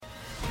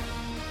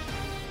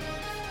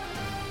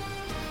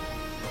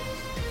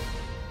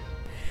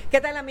¿Qué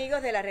tal,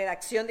 amigos de la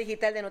redacción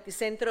digital de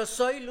Noticentro?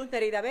 Soy Luz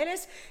Nereida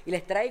Vélez y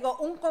les traigo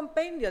un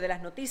compendio de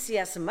las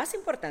noticias más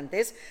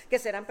importantes que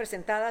serán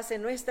presentadas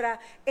en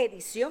nuestra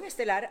edición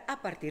estelar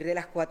a partir de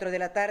las 4 de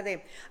la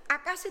tarde.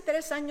 A casi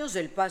 3 años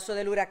del paso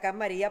del huracán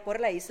María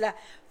por la isla,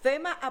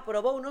 FEMA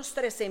aprobó unos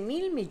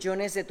 13,000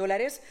 millones de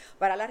dólares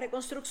para la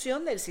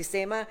reconstrucción del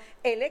sistema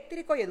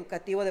eléctrico y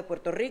educativo de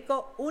Puerto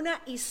Rico,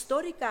 una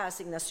histórica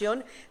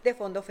asignación de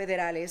fondos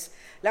federales.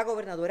 La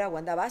gobernadora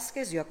Wanda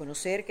Vázquez dio a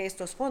conocer que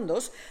estos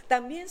fondos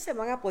también se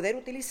van a poder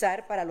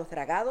utilizar para los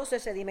dragados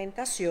de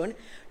sedimentación,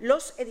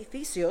 los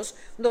edificios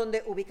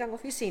donde ubican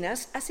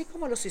oficinas, así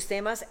como los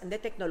sistemas de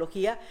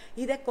tecnología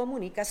y de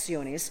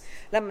comunicaciones.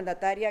 La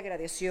mandataria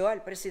agradeció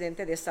al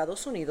presidente de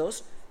Estados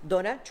Unidos,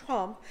 Donald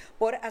Trump,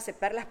 por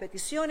aceptar las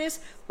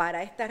peticiones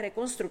para esta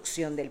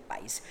reconstrucción del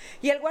país.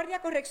 Y el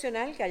guardia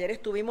correccional que ayer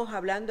estuvimos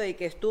hablando y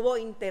que estuvo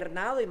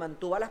internado y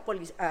mantuvo a la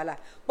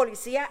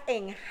policía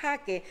en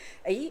jaque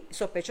y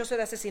sospechoso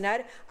de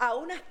asesinar a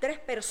unas 3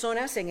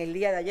 personas en el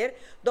día de ayer,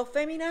 2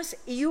 féminas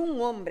y un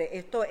hombre,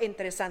 esto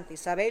entre Santa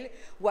Isabel,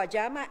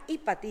 Guayama y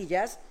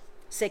Patillas.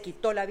 Se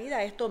quitó la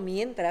vida, esto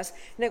mientras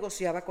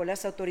negociaba con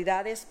las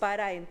autoridades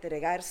para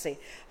entregarse.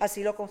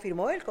 Así lo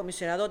confirmó el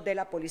comisionado de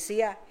la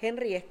policía,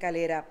 Henry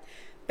Escalera.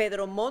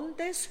 Pedro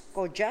Montes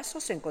Collazo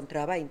se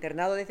encontraba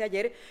internado desde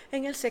ayer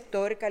en el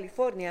sector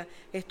California,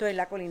 esto en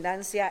la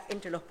colindancia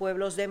entre los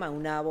pueblos de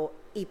Maunabo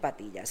y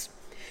Patillas.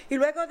 Y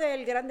luego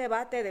del gran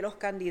debate de los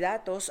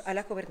candidatos a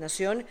la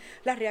gobernación,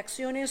 las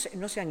reacciones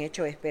no se han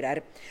hecho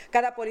esperar.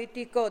 Cada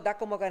político da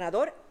como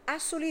ganador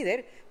a su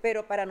líder,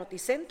 pero para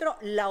Noticentro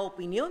la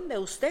opinión de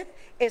usted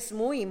es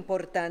muy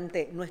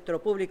importante,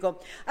 nuestro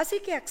público. Así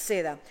que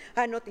acceda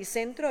a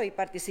Noticentro y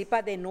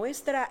participa de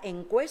nuestra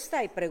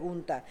encuesta y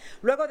pregunta.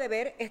 Luego de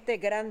ver este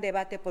gran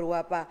debate por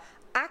Guapa,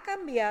 ¿ha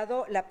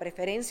cambiado la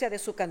preferencia de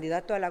su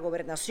candidato a la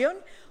gobernación?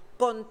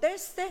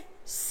 Conteste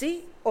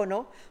sí o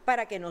no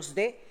para que nos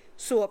dé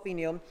su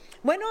opinión.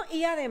 Bueno,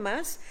 y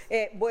además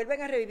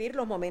vuelven a revivir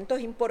los momentos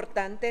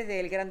importantes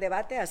del gran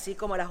debate, así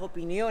como las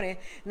opiniones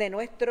de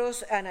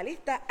nuestros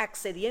analistas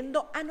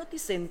accediendo a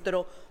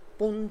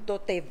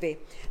Noticentro.tv.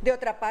 De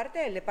otra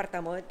parte, el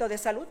Departamento de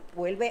Salud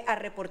vuelve a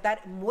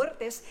reportar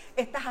muertes,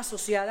 estas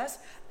asociadas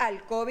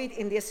al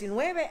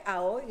COVID-19.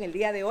 Hoy, en el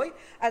día de hoy,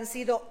 han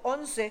sido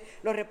 11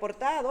 los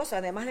reportados,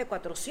 además de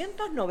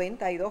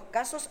 492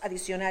 casos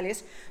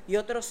adicionales y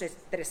otros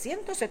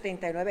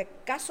 379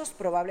 casos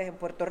probables en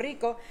Puerto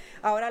Rico.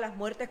 Ahora las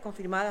muertes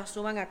confirmadas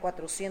suman a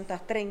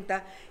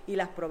 430 y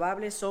las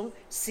probables son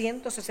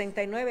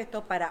 169,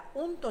 esto para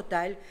un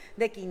total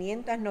de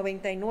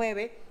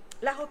 599.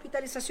 Las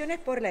hospitalizaciones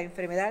por la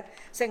enfermedad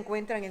se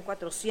encuentran en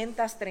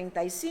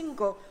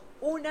 435,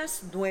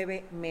 unas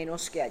 9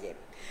 menos que ayer.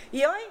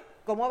 Y hoy,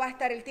 ¿cómo va a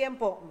estar el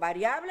tiempo?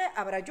 Variable,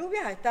 habrá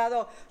lluvias, ha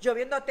estado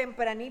lloviendo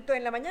tempranito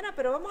en la mañana,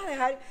 pero vamos a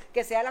dejar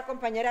que sea la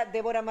compañera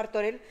Débora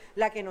Martorell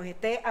la que nos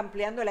esté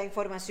ampliando la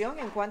información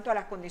en cuanto a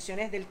las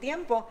condiciones del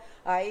tiempo.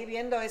 Ahí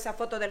viendo esa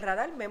foto del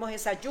radar, vemos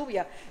esa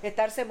lluvia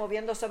estarse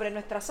moviendo sobre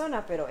nuestra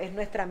zona, pero es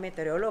nuestra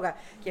meteoróloga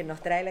quien nos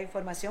trae la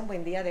información.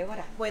 Buen día,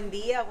 Débora. Buen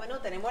día, bueno,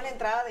 tenemos la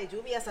entrada de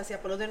lluvias hacia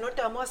Pueblos del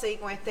Norte, vamos a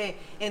seguir con este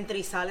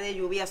entrizale de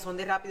lluvias, son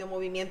de rápido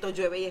movimiento,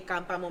 llueve y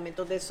escampa,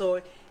 momentos de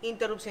sol,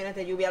 interrupciones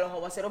de lluvia, los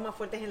aguaceros más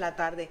fuertes en la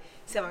tarde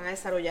se van a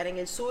desarrollar en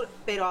el sur,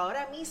 pero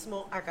ahora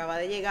mismo acaba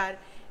de llegar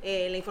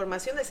la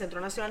información del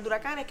Centro Nacional de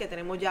Huracanes que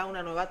tenemos ya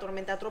una nueva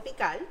tormenta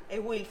tropical, es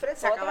Wilfred,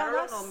 se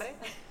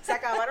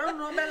acabaron los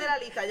nombres de la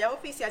lista ya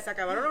oficial, se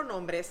acabaron los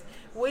nombres.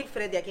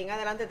 Wilfred, de aquí en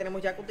adelante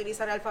tenemos ya que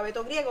utilizar el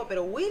alfabeto griego,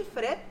 pero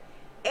Wilfred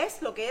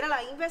es lo que era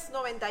la Inves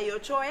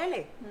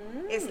 98L,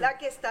 es la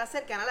que está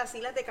cercana a las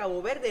islas de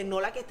Cabo Verde,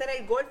 no la que está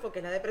en el Golfo, que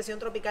es la depresión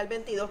tropical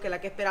 22, que es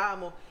la que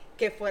esperábamos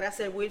que fuera a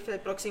ser Wilfred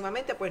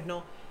próximamente, pues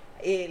no.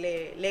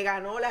 Le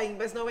ganó la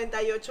Inves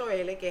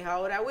 98L, que es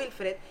ahora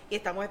Wilfred, y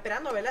estamos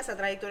esperando, ¿verdad?, esa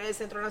trayectoria del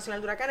Centro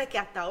Nacional de Huracanes, que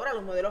hasta ahora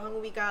los modelos han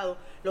ubicado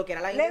lo que era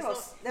la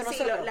Inves,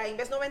 la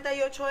Inves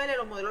 98L,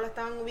 los modelos la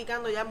estaban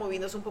ubicando ya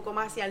moviéndose un poco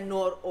más hacia el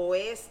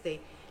noroeste,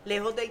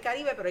 lejos del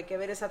Caribe, pero hay que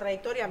ver esa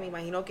trayectoria. Me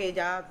imagino que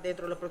ya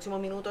dentro de los próximos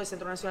minutos el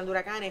Centro Nacional de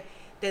Huracanes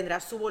tendrá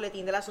su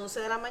boletín de las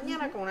 11 de la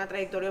mañana con una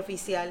trayectoria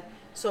oficial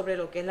sobre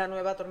lo que es la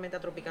nueva tormenta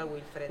tropical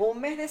Wilfred.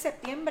 Un mes de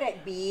septiembre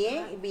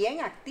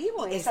bien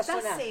activo en esa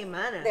zona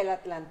del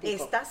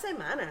Atlántico. Esta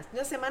semana,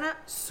 una semana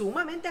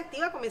sumamente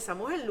activa.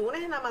 Comenzamos el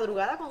lunes en la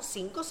madrugada con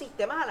 5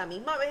 sistemas a la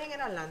misma vez en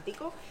el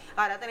Atlántico.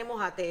 Ahora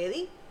tenemos a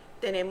Teddy,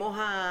 tenemos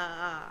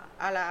a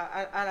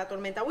la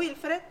tormenta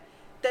Wilfred,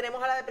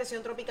 tenemos a la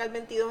depresión tropical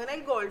 22 en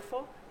el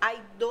Golfo,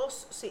 hay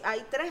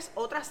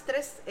otras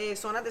tres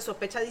zonas de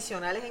sospecha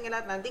adicionales en el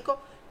Atlántico,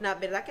 la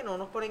verdad que no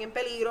nos ponen en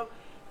peligro,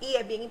 y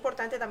es bien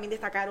importante también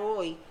destacar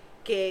hoy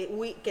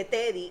que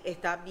Teddy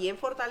está bien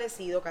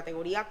fortalecido,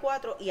 categoría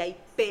 4, y hay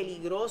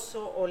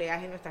peligroso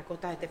oleaje en nuestras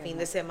costas este fin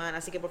de semana,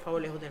 así que por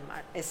favor, lejos del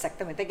mar.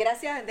 Exactamente.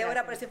 Gracias,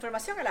 Débora, por esa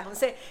información. A las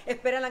 11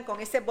 espérenla con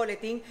ese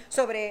boletín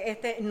sobre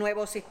este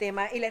nuevo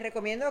sistema, y les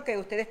recomiendo que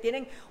ustedes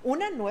tienen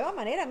una nueva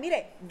manera,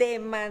 mire, de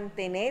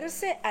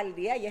mantenerse al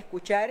día y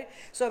escuchar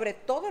sobre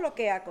todo lo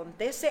que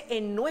acontece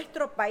en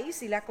nuestro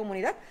país y la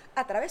comunidad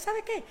a través,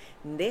 ¿sabe qué?,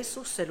 de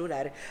su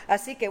celular.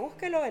 Así que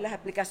búsquelo en las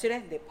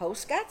aplicaciones de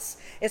Postcats,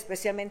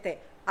 especialmente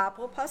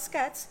Apple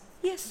Podcasts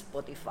y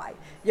Spotify.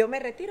 Yo me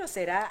retiro,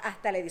 será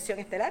hasta la edición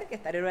estelar, que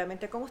estaré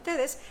nuevamente con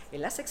ustedes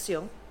en la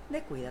sección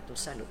de Cuida tu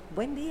Salud.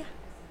 Buen día.